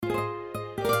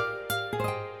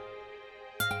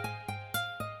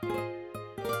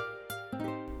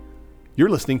You're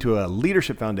listening to a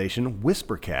Leadership Foundation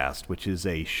Whispercast, which is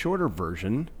a shorter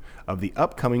version of the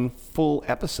upcoming full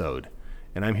episode.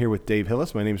 And I'm here with Dave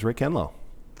Hillis. My name is Rick Enlow.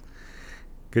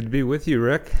 Good to be with you,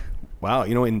 Rick. Wow.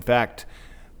 In fact,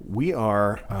 we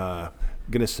are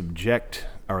going to subject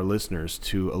our listeners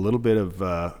to a little bit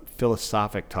of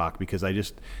philosophic talk because I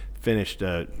just finished,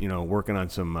 working on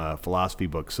some philosophy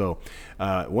books. So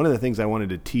one of the things I wanted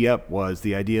to tee up was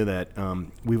the idea that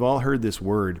we've all heard this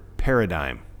word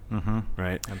paradigm. Mm-hmm.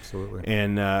 Right? Absolutely.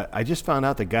 And I just found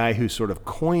out the guy who sort of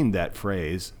coined that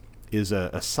phrase is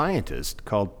a scientist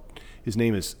his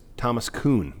name is Thomas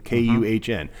Kuhn,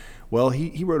 Kuhn. Well,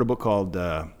 he wrote a book called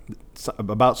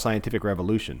about scientific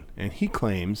revolution, and he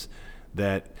claims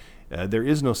that there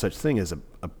is no such thing as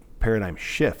a paradigm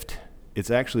shift.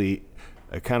 It's actually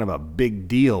a kind of a big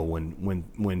deal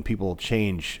when people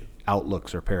change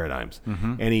outlooks or paradigms.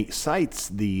 Mm-hmm. And he cites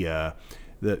the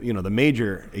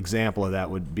major example of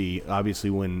that would be obviously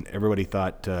when everybody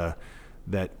thought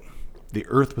that the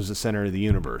Earth was the center of the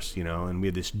universe, and we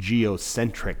had this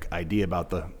geocentric idea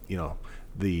about the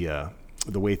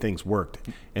way things worked,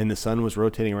 and the sun was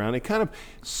rotating around. It kind of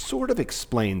sort of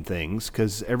explained things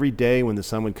because every day when the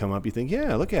sun would come up, you think,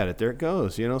 yeah, look at it, there it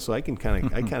goes, so I kind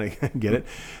of get it.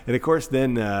 And of course,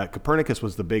 then Copernicus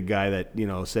was the big guy that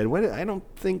said, well, I don't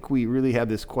think we really have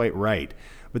this quite right.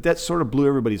 But that sort of blew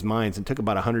everybody's minds and took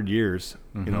about 100 years,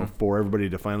 for everybody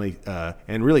to finally,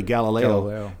 and really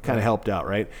Galileo kind of helped out,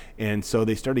 right? And so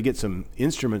they started to get some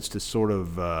instruments to sort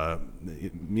of,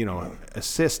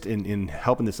 assist in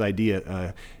helping this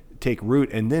idea take root.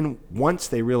 And then once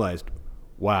they realized,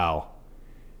 wow,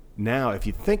 now if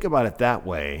you think about it that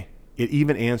way, it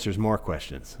even answers more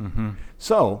questions. Mm-hmm.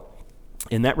 So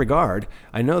in that regard,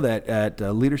 I know that at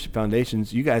Leadership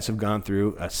Foundations, you guys have gone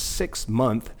through a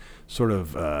 6-month sort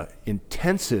of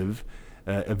intensive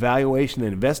evaluation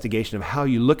and investigation of how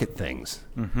you look at things.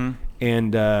 Mm-hmm.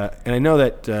 And I know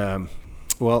that,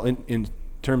 in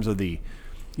terms of the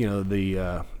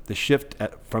shift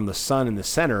from the sun in the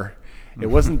center, it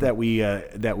wasn't that we're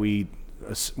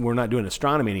not doing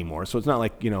astronomy anymore. So it's not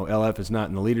like, LF is not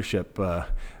in the leadership,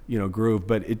 groove,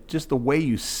 but it just the way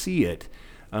you see it.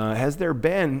 Has there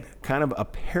been kind of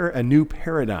a new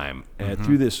paradigm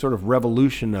through this sort of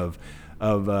revolution of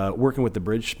working with the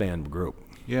Bridgespan group?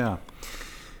 Yeah.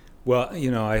 Well,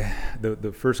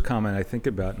 the first comment I think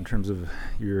about in terms of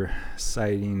your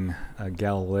citing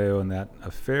Galileo and that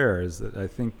affair is that I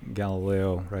think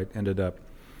Galileo, ended up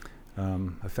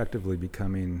effectively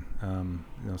becoming,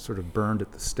 sort of burned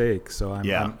at the stake. So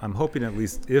I'm hoping at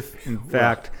least if, in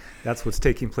fact, that's what's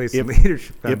taking place in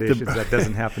Leadership Foundations, that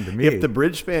doesn't happen to me. If the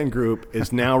Bridgespan group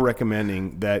is now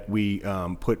recommending that we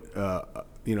put,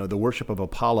 the worship of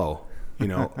Apollo,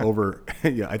 over,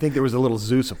 I think there was a little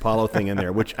Zeus Apollo thing in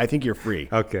there, which I think you're free.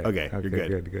 Okay, you're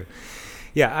good. Good.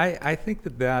 Yeah, I think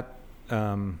that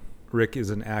Rick,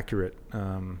 is an accurate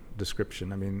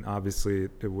description. I mean, obviously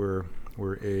we're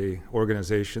a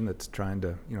organization that's trying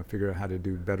to figure out how to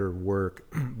do better work,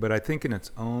 but I think in its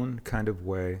own kind of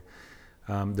way,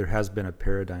 there has been a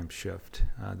paradigm shift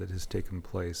that has taken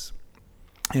place.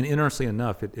 And interestingly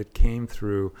enough, it came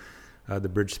through the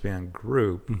Bridgespan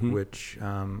group, which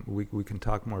we can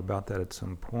talk more about that at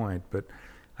some point. But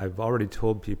I've already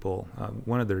told people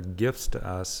one of their gifts to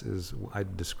us is I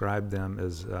describe them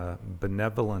as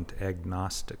benevolent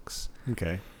agnostics.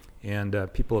 Okay. And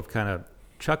people have kind of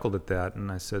chuckled at that, and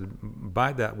I said,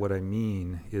 by that what I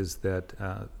mean is that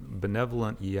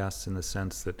benevolent, yes, in the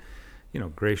sense that,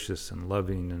 gracious and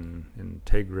loving and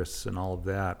integrous and all of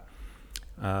that.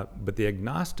 But the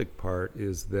agnostic part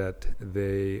is that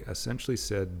they essentially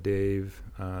said, Dave,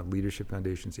 Leadership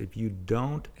Foundations, if you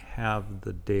don't have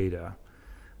the data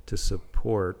to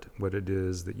support what it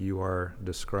is that you are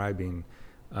describing,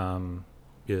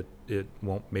 it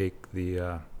won't make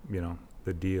the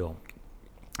deal.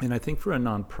 And I think for a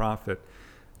nonprofit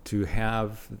to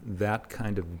have that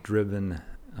kind of driven,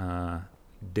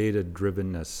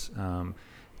 data-drivenness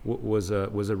was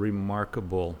a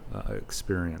remarkable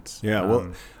experience. Yeah,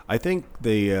 well, I think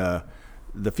the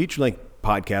feature-length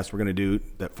podcast we're going to do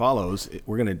that follows,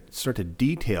 we're going to start to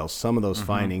detail some of those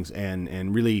findings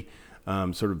and really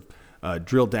sort of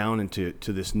drill down into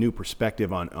this new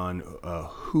perspective on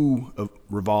who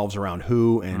revolves around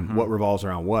who and what revolves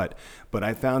around what. But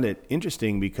I found it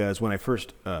interesting because when I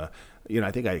first, I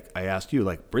think I asked you,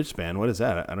 like, Bridgespan, what is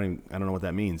that? I don't know what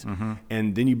that means.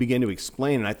 And then you began to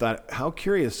explain, and I thought, how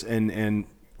curious and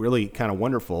really kind of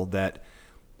wonderful that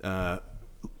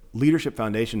Leadership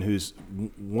Foundation, who's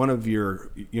one of your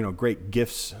great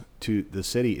gifts to the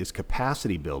city, is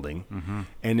capacity building.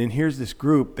 And then here's this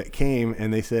group that came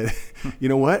and they said, you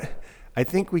know what? I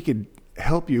think we could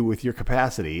help you with your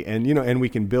capacity, and and we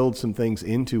can build some things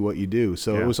into what you do.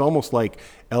 So Yeah. it was almost like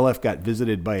LF got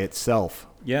visited by itself.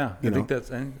 Yeah, You I think know?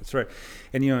 that's right.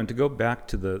 And and to go back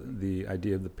to the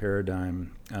idea of the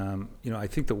paradigm, I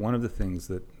think that one of the things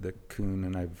that Kuhn,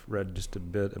 and I've read just a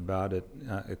bit about it,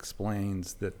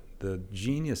 explains that the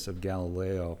genius of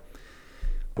Galileo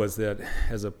was that,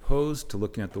 as opposed to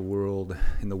looking at the world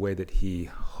in the way that he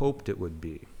hoped it would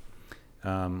be,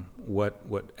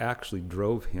 what actually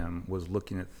drove him was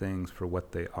looking at things for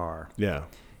what they are. Yeah.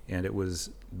 And it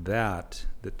was that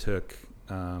took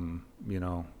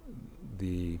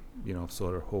the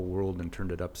sort of whole world and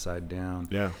turned it upside down.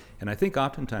 Yeah. And I think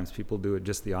oftentimes people do it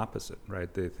just the opposite,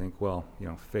 right? They think, well,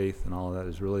 faith and all of that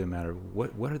is really a matter of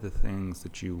what are the things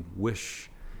that you wish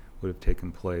would have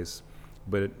taken place.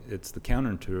 But it's the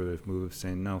counterintuitive move of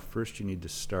saying, no, first you need to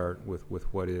start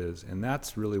with what is. And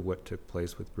that's really what took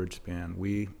place with Bridgespan.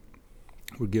 We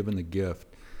were given the gift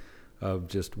of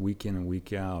just week in and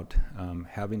week out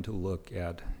having to look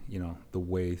at, the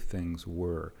way things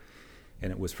were.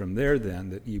 And it was from there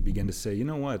then that you begin to say, you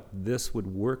know what, this would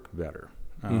work better.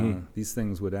 These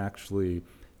things would actually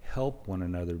help one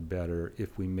another better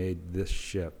if we made this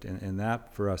shift. And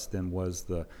that for us then was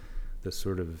the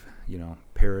sort of,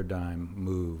 paradigm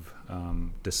move,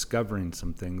 discovering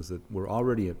some things that were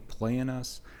already at play in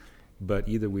us, but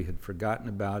either we had forgotten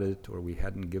about it or we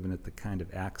hadn't given it the kind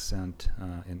of accent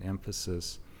and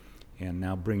emphasis, and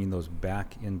now bringing those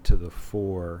back into the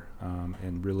fore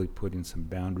and really putting some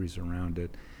boundaries around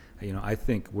it. I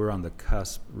think we're on the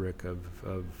cusp, Rick, of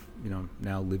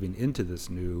now living into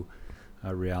this new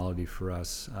reality for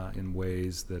us in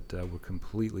ways that were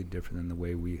completely different than the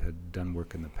way we had done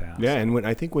work in the past. Yeah, and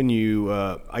when you,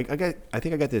 I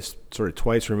think I got this sort of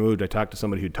twice removed. I talked to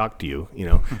somebody who talked to you,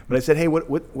 but I said, hey,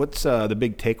 what's the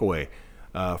big takeaway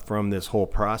from this whole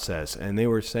process? And they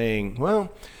were saying,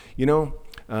 well,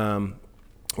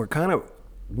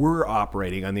 we're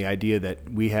operating on the idea that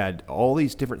we had all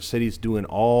these different cities doing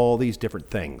all these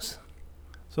different things.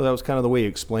 So that was kind of the way you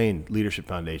explained Leadership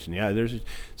Foundation. Yeah, there's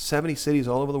 70 cities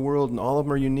all over the world, and all of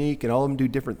them are unique, and all of them do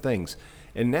different things.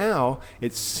 And now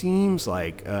it seems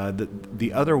like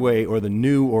the other way, or the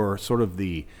new, or sort of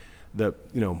the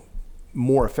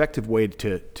more effective way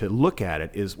to look at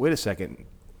it is, wait a second,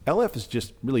 LF is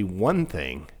just really one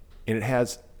thing, and it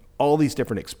has all these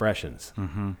different expressions.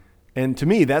 Mm-hmm. And to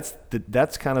me, that's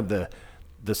kind of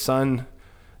the sun,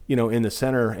 in the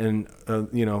center, and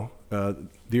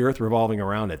the earth revolving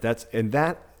around it. That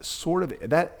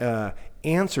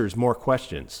answers more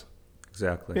questions.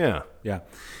 Exactly. Yeah. Yeah.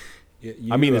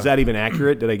 Is that even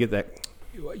accurate? Did I get that?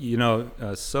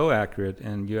 So accurate,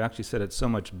 and you actually said it so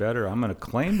much better. I'm going to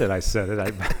claim that I said it.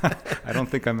 I don't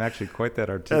think I'm actually quite that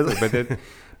articulate,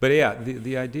 but yeah,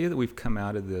 the idea that we've come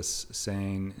out of this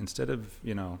saying, instead of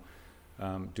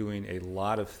doing a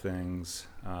lot of things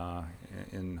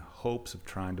in hopes of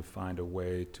trying to find a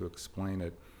way to explain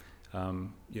it,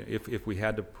 if we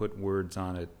had to put words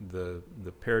on it, the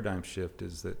paradigm shift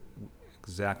is that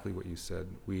exactly what you said.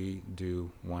 We do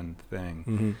one thing,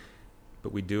 mm-hmm.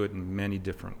 but we do it in many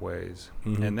different ways.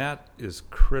 Mm-hmm. And that is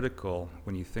critical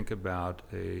when you think about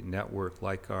a network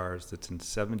like ours that's in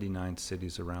 79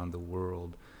 cities around the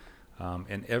world,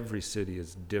 and every city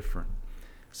is different.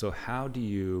 So how do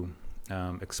you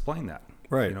explain that,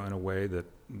 right? In a way that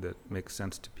makes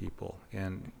sense to people?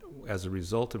 And as a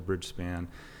result of Bridgespan,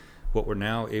 what we're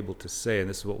now able to say, and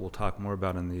this is what we'll talk more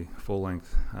about in the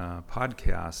full-length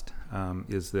podcast,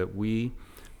 is that we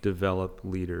develop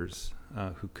leaders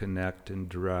who connect and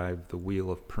drive the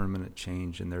wheel of permanent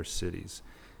change in their cities.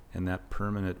 And that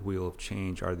permanent wheel of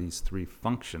change are these three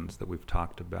functions that we've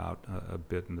talked about a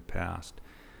bit in the past.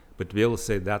 But to be able to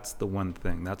say that's the one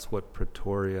thing, that's what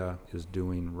Pretoria is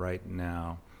doing right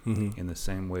now, mm-hmm. in the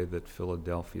same way that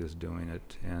Philadelphia is doing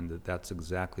it, and that's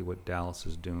exactly what Dallas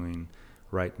is doing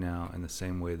right now in the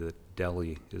same way that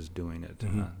Delhi is doing it.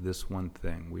 Mm-hmm. This one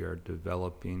thing, we are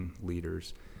developing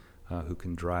leaders who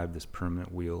can drive this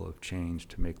permanent wheel of change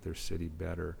to make their city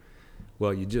better.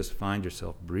 Well, you just find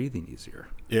yourself breathing easier.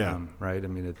 Yeah. Right?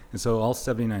 And so all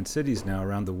 79 cities now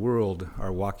around the world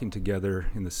are walking together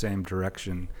in the same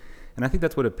direction. And I think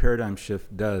that's what a paradigm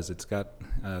shift does. It's got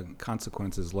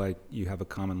consequences like you have a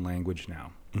common language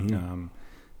now, mm-hmm.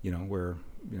 Where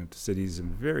cities in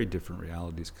very different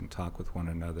realities can talk with one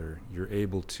another. You're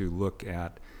able to look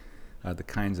at the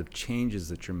kinds of changes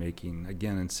that you're making,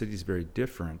 again, in cities very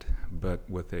different, but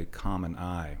with a common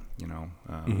eye.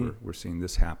 Mm-hmm. We're seeing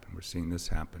this happen. We're seeing this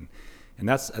happen. And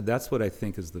that's what I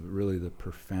think is really the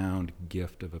profound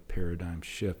gift of a paradigm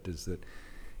shift, is that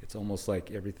it's almost like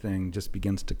everything just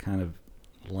begins to kind of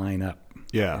line up.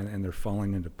 Yeah. And they're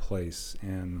falling into place.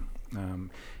 And And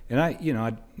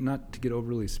not to get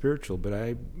overly spiritual, but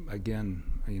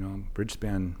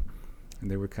Bridgespan, and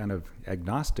they were kind of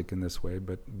agnostic in this way,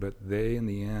 but they in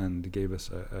the end gave us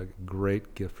a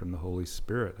great gift from the Holy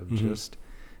Spirit of just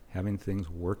having things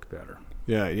work better.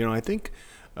 Yeah, I think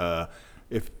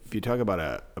if you talk about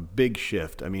a big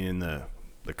shift, I mean, in the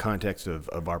context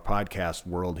of our podcast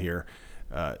world here,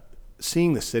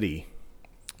 seeing the city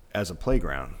as a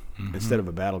playground instead of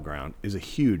a battleground is a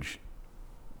huge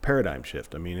paradigm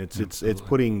shift. I mean, it's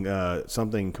putting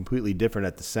something completely different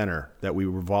at the center that we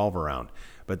revolve around.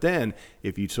 But then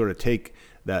if you sort of take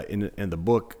that in the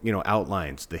book,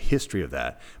 outlines the history of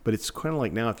that, but it's kind of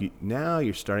like now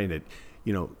you're starting to,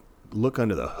 look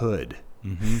under the hood,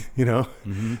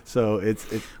 so it's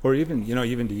or even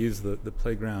to use the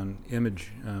playground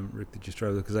image, Rick, that you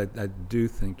started with, because I do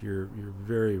think you're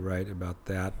very right about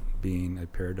that being a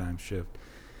paradigm shift.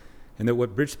 And that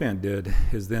what Bridgespan did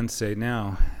is then say,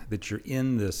 now that you're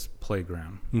in this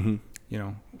playground,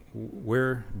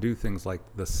 where do things like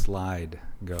the slide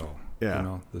go?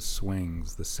 Yeah. The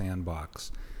swings, the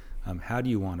sandbox. How do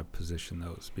you want to position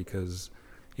those? Because,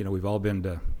 we've all been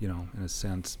to, in a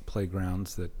sense,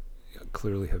 playgrounds that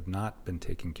clearly have not been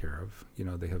taken care of.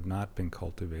 They have not been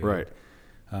cultivated. Right.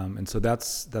 And so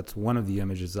that's one of the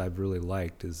images I've really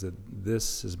liked, is that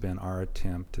this has been our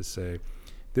attempt to say,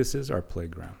 this is our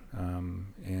playground.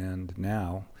 And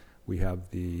now we have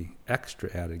the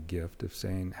extra added gift of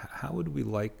saying, how would we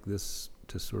like this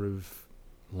to sort of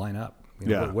line up?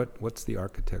 What's the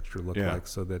architecture look like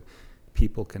so that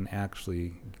people can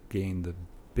actually gain the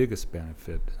biggest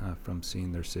benefit from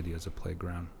seeing their city as a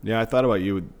playground? Yeah, I thought about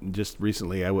you just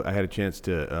recently. I had a chance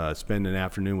to spend an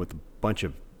afternoon with a bunch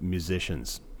of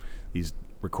musicians, these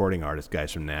recording artist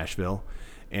guys from Nashville.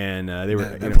 And they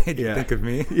were made you think of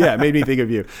me. Yeah, it made me think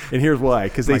of you. And here's why: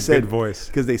 because they said good voice.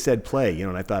 Because they said play,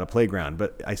 and I thought of playground.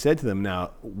 But I said to them,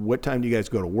 now, what time do you guys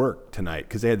go to work tonight?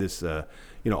 Because they had this,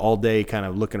 all day kind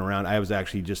of looking around. I was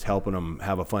actually just helping them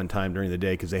have a fun time during the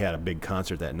day because they had a big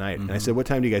concert that night. And I said, what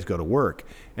time do you guys go to work?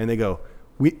 And they go,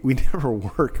 we never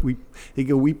work. They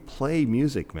go, we play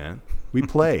music, man. We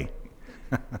play.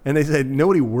 And they said,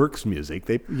 nobody works music.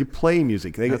 You play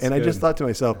music. I just thought to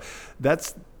myself,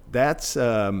 that's that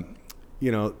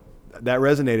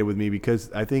resonated with me,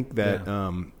 because I think that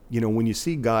when you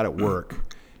see God at work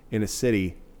in a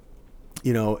city,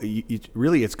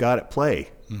 really it's God at play.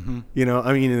 In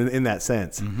that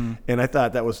sense. And I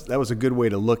thought that was a good way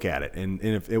to look at it. And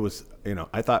if it was,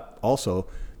 I thought also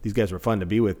these guys were fun to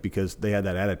be with because they had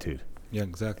that attitude. Yeah,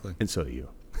 exactly. And so do you.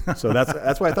 So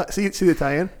that's why I thought. See the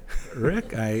tie-in, Rick.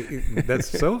 That's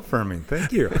so affirming.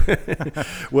 Thank you.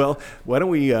 Well, why don't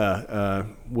we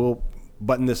we'll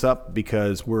button this up,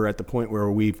 because we're at the point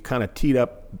where we've kind of teed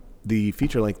up the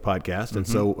feature-length podcast, and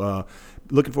so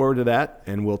looking forward to that.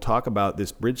 And we'll talk about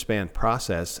this Bridgespan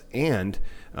process and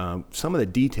some of the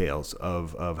details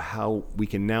of how we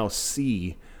can now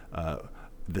see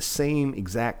the same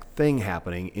exact thing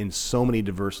happening in so many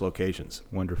diverse locations.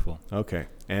 Wonderful. Okay.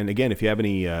 And again, if you have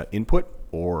any input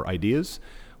or ideas,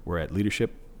 we're at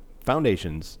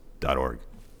leadershipfoundations.org.